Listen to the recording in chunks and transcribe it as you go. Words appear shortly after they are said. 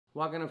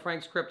Welcome to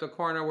Frank's Crypto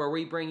Corner, where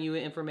we bring you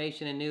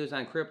information and news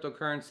on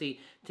cryptocurrency.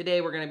 Today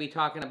we're going to be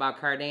talking about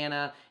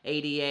Cardano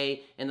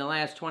ADA. In the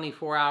last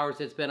 24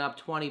 hours, it's been up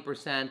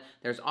 20%.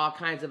 There's all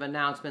kinds of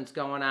announcements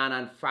going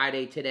on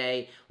Friday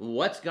today.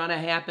 What's going to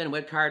happen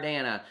with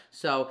Cardano?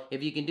 So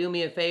if you can do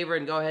me a favor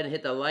and go ahead and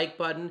hit the like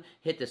button,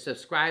 hit the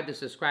subscribe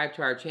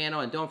to our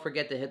channel, and don't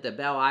forget to hit the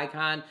bell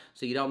icon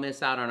so you don't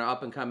miss out on our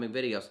up-and-coming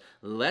videos.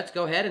 Let's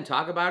go ahead and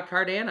talk about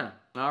Cardano.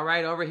 All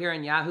right, over here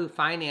in Yahoo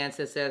Finance,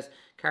 it says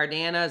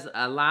Cardano's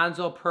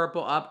Alonzo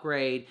Purple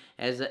upgrade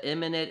as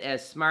imminent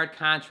as smart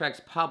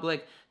contracts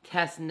public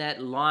testnet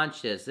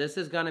launches. This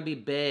is going to be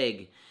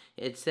big.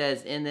 It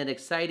says, in an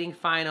exciting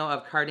final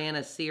of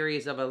Cardano's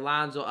series of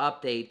Alonzo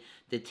update,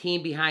 the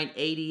team behind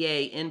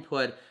ADA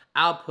Input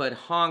Output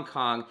Hong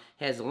Kong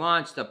has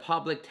launched a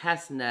public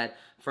testnet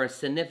for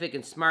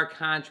significant smart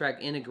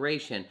contract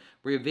integration,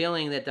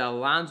 revealing that the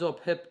Alonzo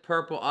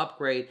Purple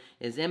upgrade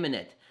is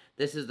imminent.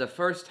 This is the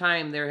first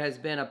time there has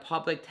been a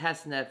public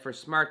testnet for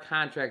smart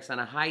contracts on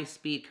a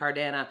high-speed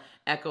Cardano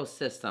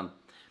ecosystem.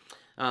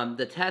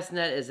 The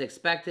testnet is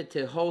expected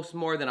to host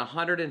more than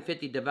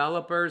 150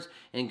 developers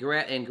and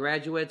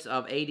graduates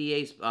of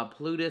ADA's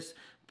Plutus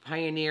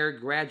Pioneer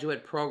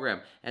Graduate Program,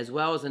 as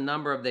well as a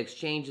number of the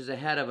exchanges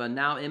ahead of a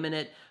now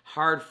imminent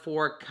hard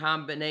fork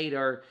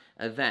combinator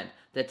event.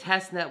 The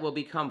testnet will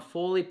become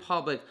fully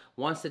public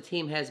once the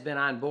team has been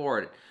on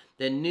board.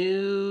 The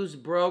news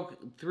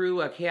broke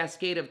through a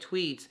cascade of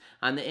tweets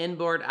on the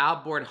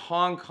inboard-outboard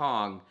Hong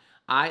Kong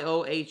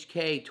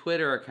IOHK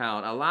Twitter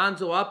account.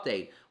 Alonzo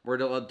update.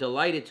 We're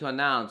delighted to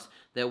announce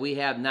that we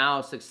have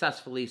now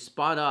successfully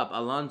spun up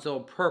Alonzo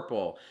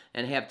Purple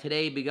and have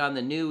today begun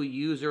the new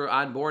user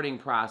onboarding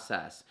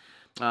process.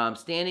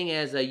 Standing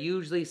as a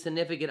hugely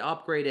significant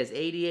upgrade as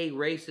ADA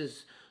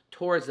races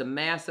towards a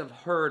massive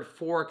hard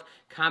fork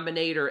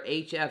combinator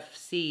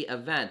HFC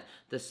event.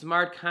 The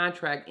smart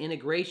contract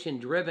integration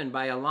driven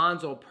by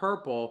Alonzo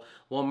Purple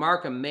will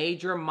mark a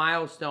major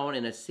milestone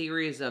in a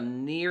series of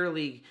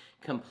nearly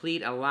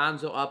complete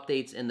Alonzo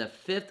updates in the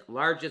 5th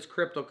largest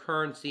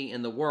cryptocurrency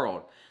in the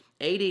world.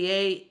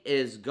 ADA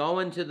is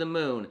going to the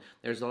moon.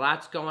 There's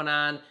lots going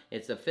on.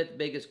 It's the 5th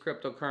biggest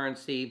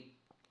cryptocurrency.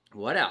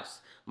 What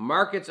else?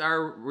 Markets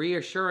are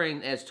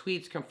reassuring as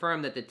tweets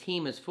confirm that the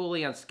team is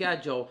fully on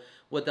schedule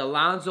with the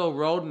Alonzo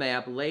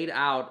roadmap laid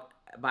out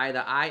by the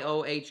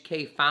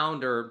IOHK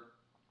founder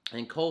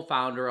and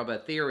co-founder of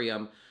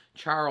Ethereum,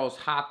 Charles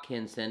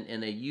Hopkinson,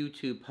 in a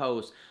YouTube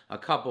post a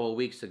couple of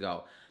weeks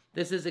ago.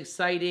 This is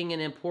exciting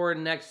and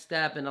important next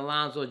step in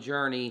Alonzo's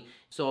journey.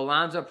 So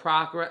Alonzo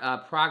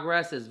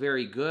progress is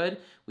very good.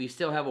 We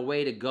still have a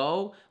way to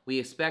go. We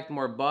expect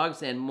more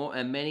bugs and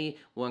many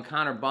will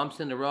encounter bumps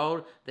in the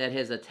road. That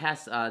has a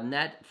test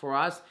net for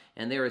us,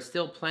 and there is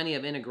still plenty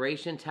of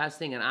integration,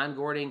 testing, and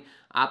onboarding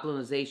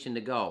optimization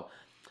to go.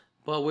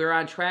 But we're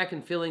on track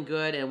and feeling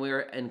good, and we're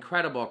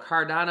incredible.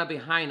 Cardano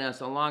behind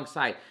us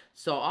alongside.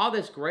 So all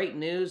this great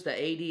news, the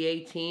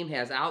ADA team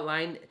has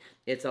outlined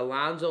its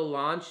Alonzo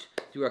launch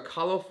through a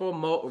colorful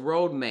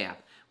roadmap,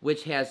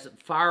 which has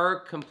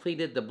far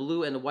completed the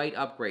blue and white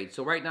upgrade.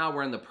 So right now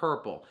we're in the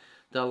purple.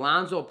 The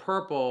Alonzo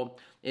Purple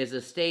is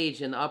a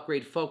stage in the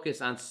upgrade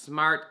focus on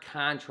smart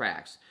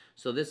contracts.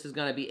 So this is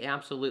going to be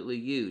absolutely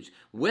huge.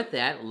 With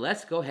that,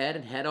 let's go ahead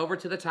and head over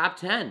to the top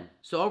 10.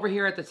 So over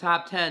here at the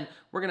top 10,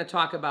 we're going to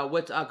talk about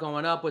what's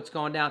going up, what's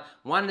going down.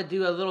 Wanted to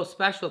do a little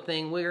special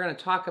thing. We're going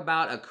to talk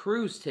about a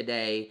cruise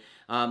today.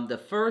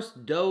 The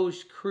first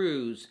Doge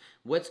cruise,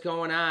 what's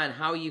going on,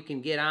 how you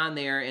can get on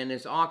there, and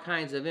there's all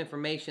kinds of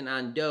information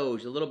on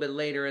Doge a little bit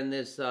later in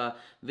this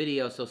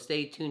video, so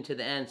stay tuned to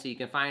the end so you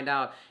can find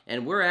out.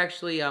 And we're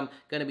actually going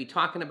to be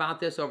talking about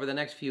this over the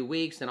next few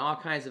weeks and all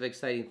kinds of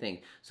exciting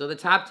things. So the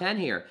top 10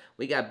 here,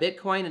 we got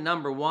Bitcoin at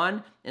number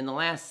 1. In the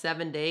last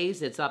 7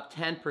 days, it's up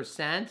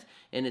 10%,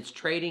 and it's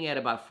trading at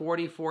about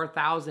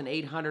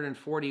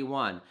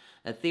 44,841.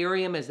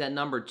 Ethereum is at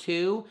number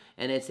 2,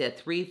 and it's at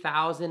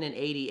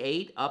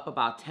 3,088, up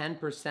about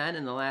 10%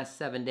 in the last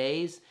 7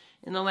 days.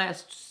 In the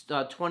last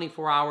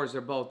 24 hours,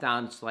 they're both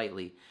down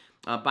slightly.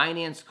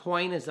 Binance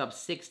Coin is up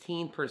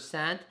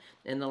 16%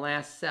 in the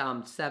last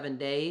 7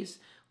 days.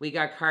 We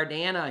got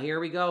Cardano. Here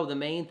we go, the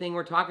main thing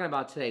we're talking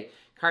about today.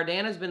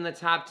 Cardano's been in the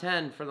top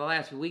 10 for the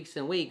last weeks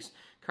and weeks.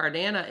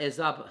 Cardano is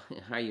up,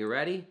 are you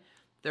ready?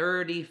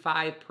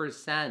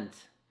 35%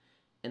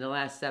 in the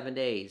last 7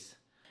 days.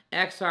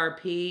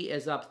 XRP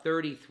is up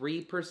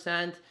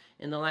 33%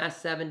 in the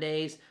last 7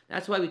 days.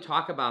 That's why we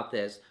talk about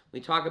this.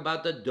 We talk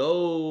about the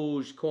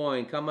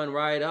Dogecoin coming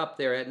right up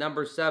there at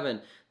number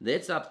 7.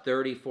 It's up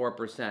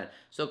 34%.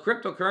 So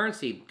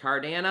cryptocurrency,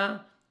 Cardano,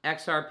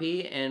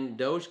 XRP, and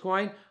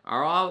Dogecoin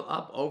are all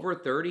up over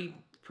 30%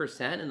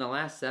 in the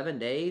last 7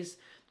 days.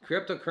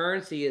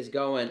 Cryptocurrency is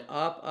going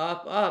up,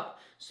 up, up.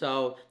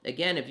 So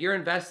again, if you're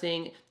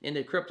investing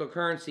into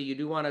cryptocurrency, you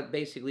do want to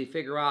basically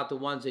figure out the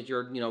ones that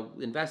you're,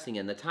 investing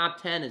in. The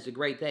top 10 is a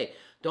great day.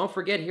 Don't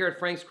forget, here at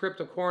Frank's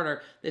Crypto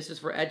Corner, this is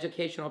for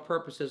educational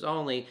purposes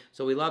only,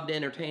 so we love to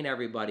entertain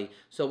everybody.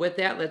 So with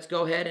that, let's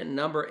go ahead, and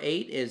number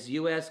 8 is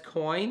US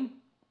Coin.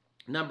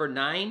 Number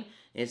 9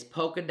 is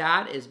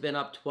Polkadot has been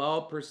up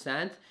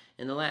 12%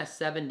 in the last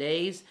 7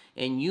 days,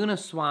 and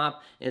Uniswap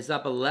is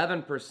up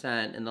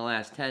 11% in the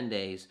last 10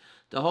 days.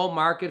 The whole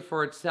market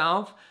for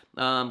itself,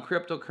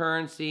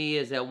 cryptocurrency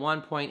is at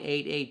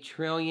 1.88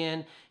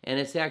 trillion, and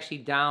it's actually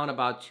down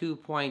about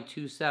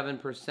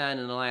 2.27%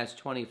 in the last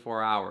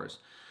 24 hours.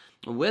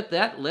 With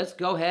that, let's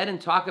go ahead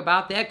and talk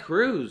about that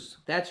cruise.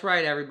 That's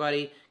right,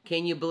 everybody.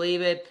 Can you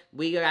believe it?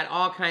 We got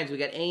all kinds. We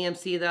got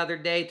AMC the other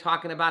day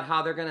talking about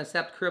how they're going to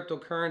accept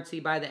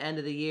cryptocurrency by the end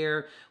of the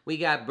year. We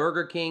got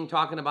Burger King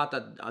talking about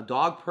the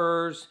dog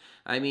purrs.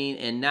 I mean,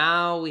 and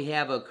now we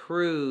have a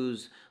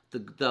cruise.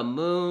 The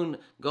moon,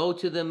 go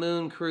to the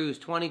moon cruise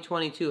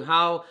 2022.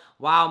 How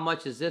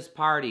much is this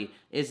party?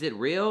 Is it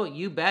real?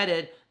 You bet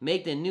it.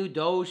 Make the new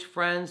Doge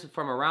friends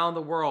from around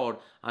the world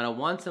on a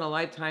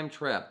once-in-a-lifetime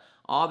trip.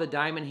 All the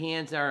diamond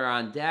hands are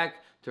on deck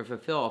to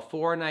fulfill a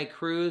 4-night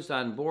cruise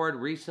on board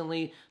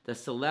recently, the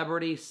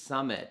Celebrity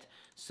Summit.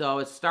 So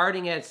it's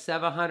starting at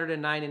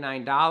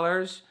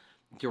 $799.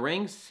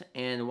 Drinks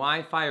and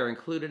Wi-Fi are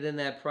included in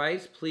that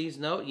price. Please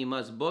note you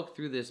must book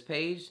through this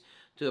page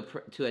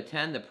to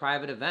attend the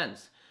private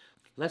events.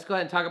 Let's go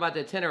ahead and talk about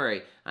the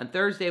itinerary. On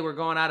Thursday, we're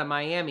going out of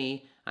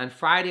Miami. On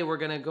Friday, we're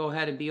going to go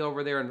ahead and be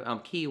over there in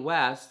Key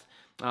West.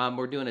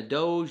 We're doing a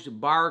Doge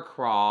bar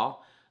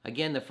crawl.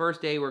 Again, the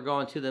first day, we're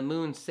going to the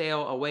Moon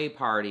Sail Away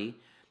Party.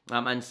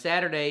 On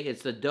Saturday,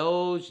 it's the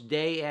Doge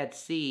Day at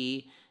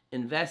Sea,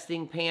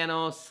 investing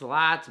panels,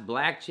 slots,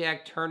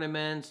 blackjack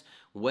tournaments,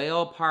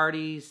 whale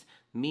parties,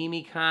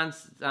 Mimi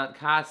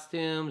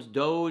costumes,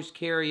 Doge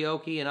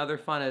karaoke, and other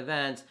fun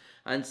events.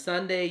 On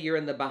Sunday, you're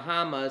in the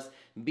Bahamas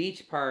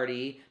beach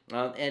party,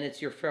 and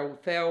it's your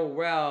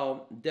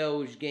farewell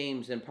Doge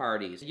games and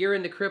parties. You're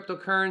into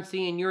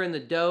cryptocurrency and you're in the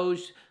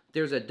Doge.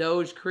 There's a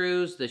Doge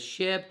cruise. The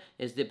ship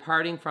is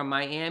departing from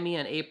Miami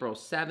on April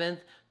 7th,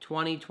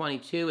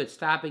 2022. It's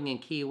stopping in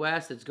Key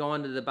West. It's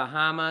going to the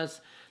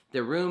Bahamas.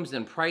 The rooms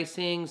and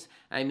pricings,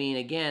 I mean,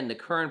 again, the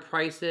current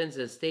prices,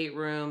 the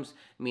staterooms,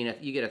 I mean, if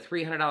you get a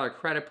 $300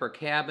 credit per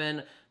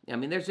cabin. I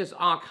mean, there's just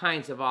all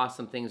kinds of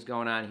awesome things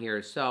going on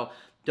here. So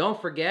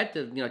don't forget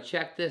to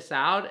check this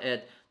out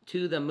at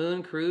To the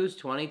Moon Cruise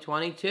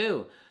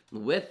 2022.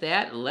 With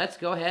that, let's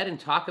go ahead and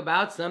talk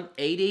about some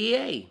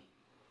ADA.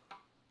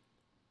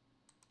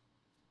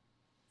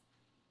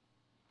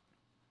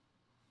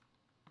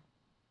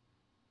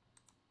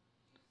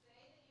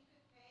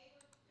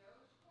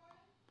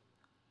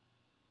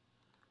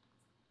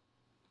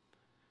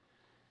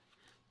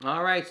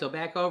 All right, so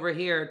back over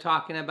here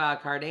talking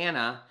about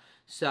Cardano.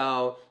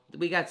 So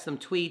we got some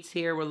tweets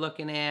here we're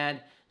looking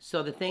at.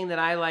 So the thing that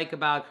I like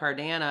about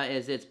Cardano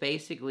is it's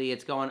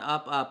going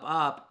up, up,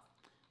 up.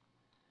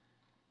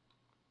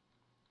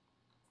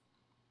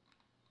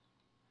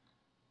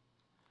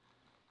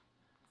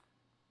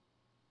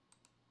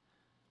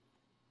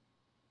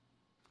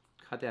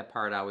 Cut that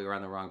part out, we were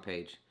on the wrong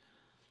page.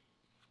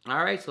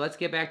 All right, so let's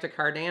get back to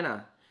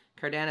Cardano.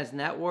 Cardano's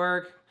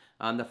network.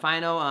 The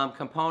final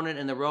component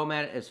in the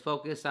roadmap is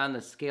focused on the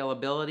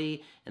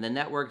scalability, and the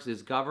network's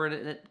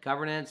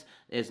governance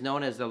is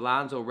known as the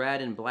Alonzo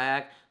Red and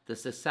Black. The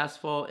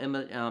successful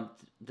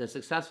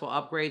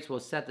upgrades will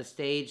set the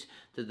stage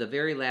to the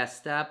very last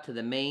step to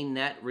the main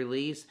net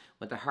release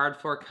with the hard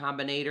fork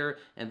combinator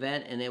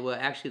event, and it will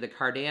actually, the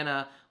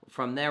Cardano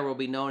from there will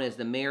be known as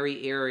the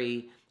Mary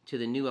Airy to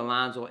the new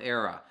Alonzo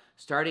era.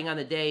 Starting on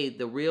the day,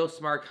 the real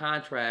smart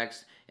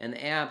contracts and the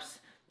apps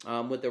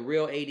with the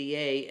real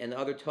ADA and the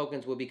other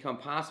tokens will become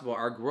possible.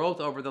 Our growth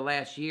over the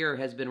last year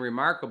has been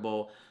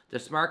remarkable. The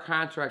smart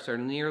contracts are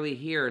nearly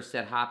here,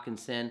 said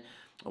Hopkinson,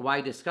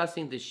 while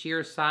discussing the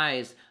sheer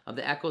size of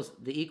the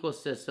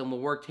ecosystem will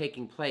work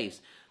taking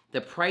place.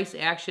 The price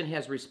action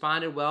has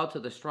responded well to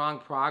the strong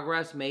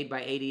progress made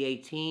by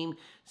ADA team,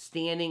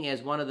 standing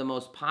as one of the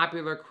most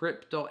popular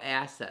crypto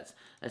assets,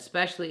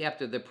 especially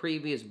after the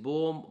previous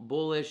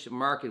bullish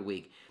market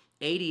week.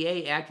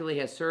 ADA actually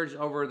has surged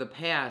over the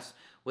past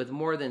with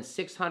more than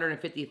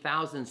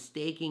 650,000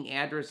 staking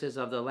addresses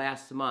of the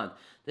last month.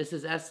 This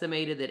is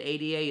estimated that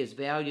ADA is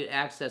valued in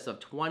excess of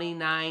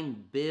 $29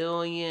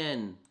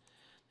 billion.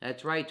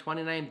 That's right,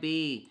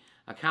 29B,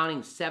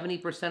 accounting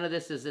 70% of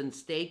this is in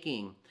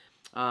staking.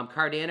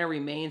 Cardano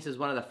remains as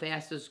one of the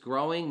fastest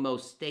growing,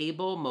 most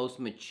stable, most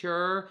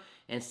mature,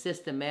 and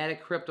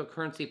systematic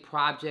cryptocurrency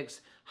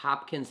projects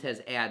Hopkins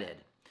has added.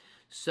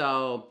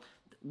 So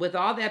with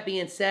all that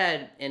being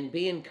said, and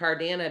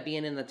Cardano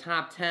being in the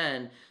top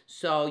 10,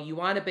 so you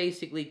want to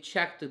basically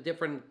check the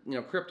different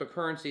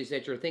cryptocurrencies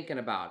that you're thinking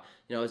about.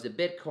 Is it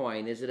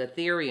Bitcoin? Is it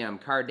Ethereum?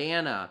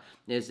 Cardano?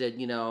 Is it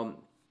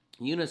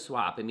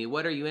Uniswap? I mean,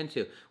 what are you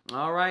into?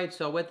 All right,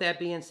 so with that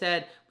being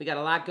said, we got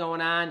a lot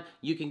going on.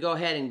 You can go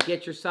ahead and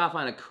get yourself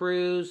on a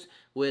cruise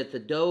with the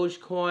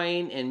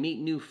Dogecoin and meet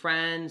new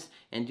friends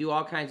and do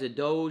all kinds of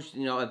Doge,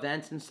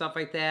 events and stuff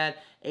like that.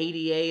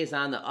 ADA is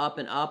on the up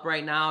and up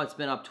right now. It's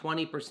been up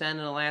 20% in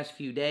the last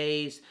few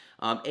days.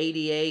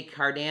 ADA,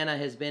 Cardano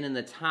has been in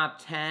the top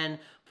 10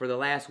 for the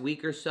last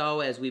week or so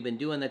as we've been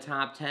doing the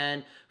top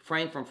 10.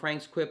 Frank from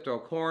Frank's Crypto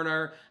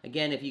Corner.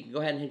 Again, if you can go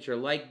ahead and hit your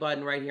like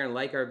button right here and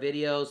like our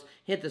videos,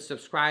 hit the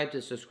subscribe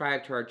to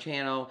subscribe to our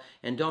channel,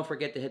 and don't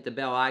forget to hit the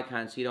bell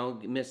icon so you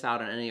don't miss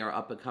out on any of our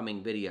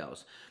upcoming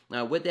videos.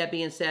 With that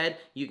being said,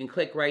 you can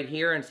click right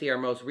here and see our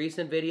most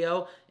recent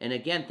video. And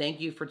again, thank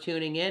you for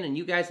tuning in, and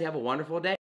you guys have a wonderful day.